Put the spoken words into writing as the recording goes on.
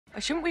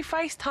Shouldn't we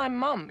FaceTime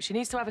Mum? She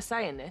needs to have a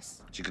say in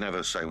this. She can have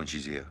her say when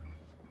she's here.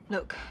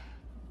 Look,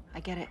 I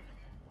get it.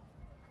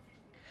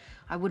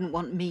 I wouldn't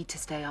want me to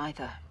stay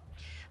either.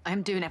 I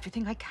am doing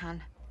everything I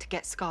can to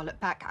get Scarlett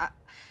back.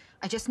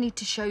 I just need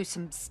to show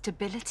some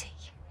stability.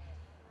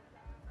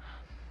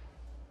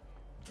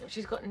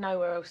 She's got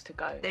nowhere else to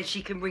go. Then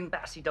she can bring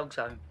Batsy Dogs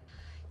home.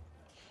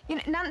 You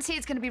know, Nancy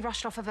is going to be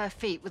rushed off of her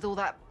feet with all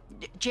that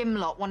gym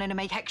lot wanting to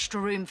make extra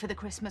room for the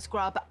Christmas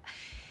grub.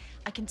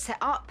 I can set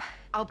up.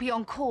 I'll be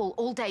on call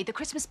all day. The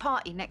Christmas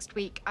party next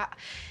week.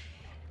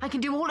 I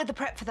can do all of the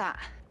prep for that.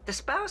 The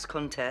spouse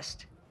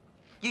contest?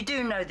 You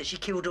do know that she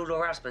killed all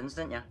her husbands,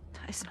 don't you?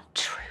 That is not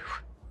true.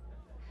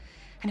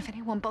 And if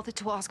anyone bothered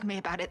to ask me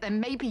about it, then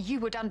maybe you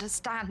would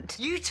understand.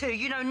 You two,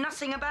 you know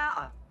nothing about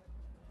her.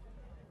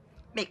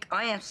 Mick,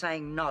 I am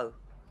saying no.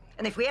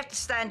 And if we have to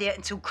stand here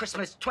until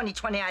Christmas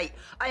 2028,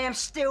 I am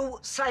still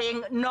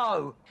saying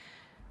no.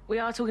 We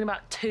are talking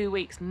about 2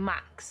 weeks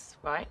max,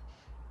 right?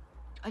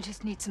 I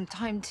just need some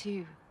time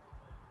to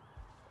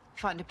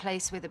find a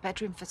place with a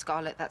bedroom for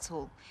Scarlett, that's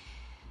all.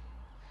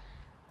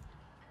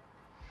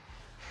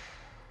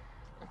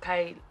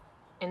 Okay,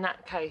 in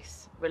that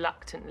case,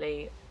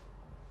 reluctantly,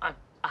 I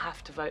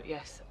have to vote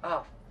yes.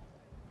 Oh.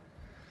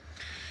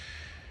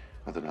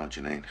 I don't know,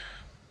 Janine.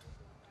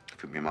 I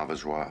think my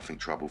mother's right. I think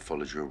trouble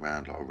follows you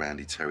around like a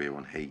randy terrier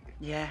on heat.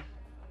 Yeah.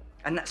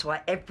 And that's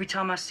why every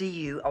time I see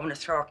you, I want to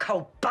throw a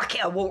cold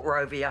bucket of water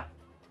over you.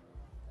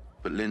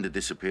 But Linda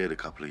disappeared a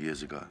couple of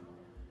years ago.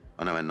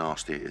 I know how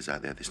nasty it is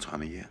out there this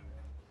time of year.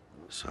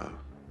 So,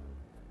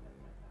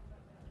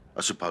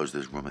 I suppose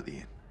there's room at the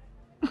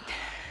inn.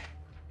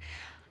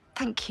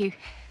 Thank you.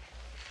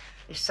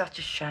 It's such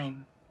a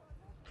shame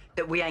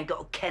that we ain't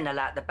got a kennel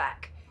out the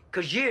back.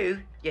 Because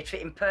you'd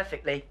fit in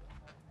perfectly.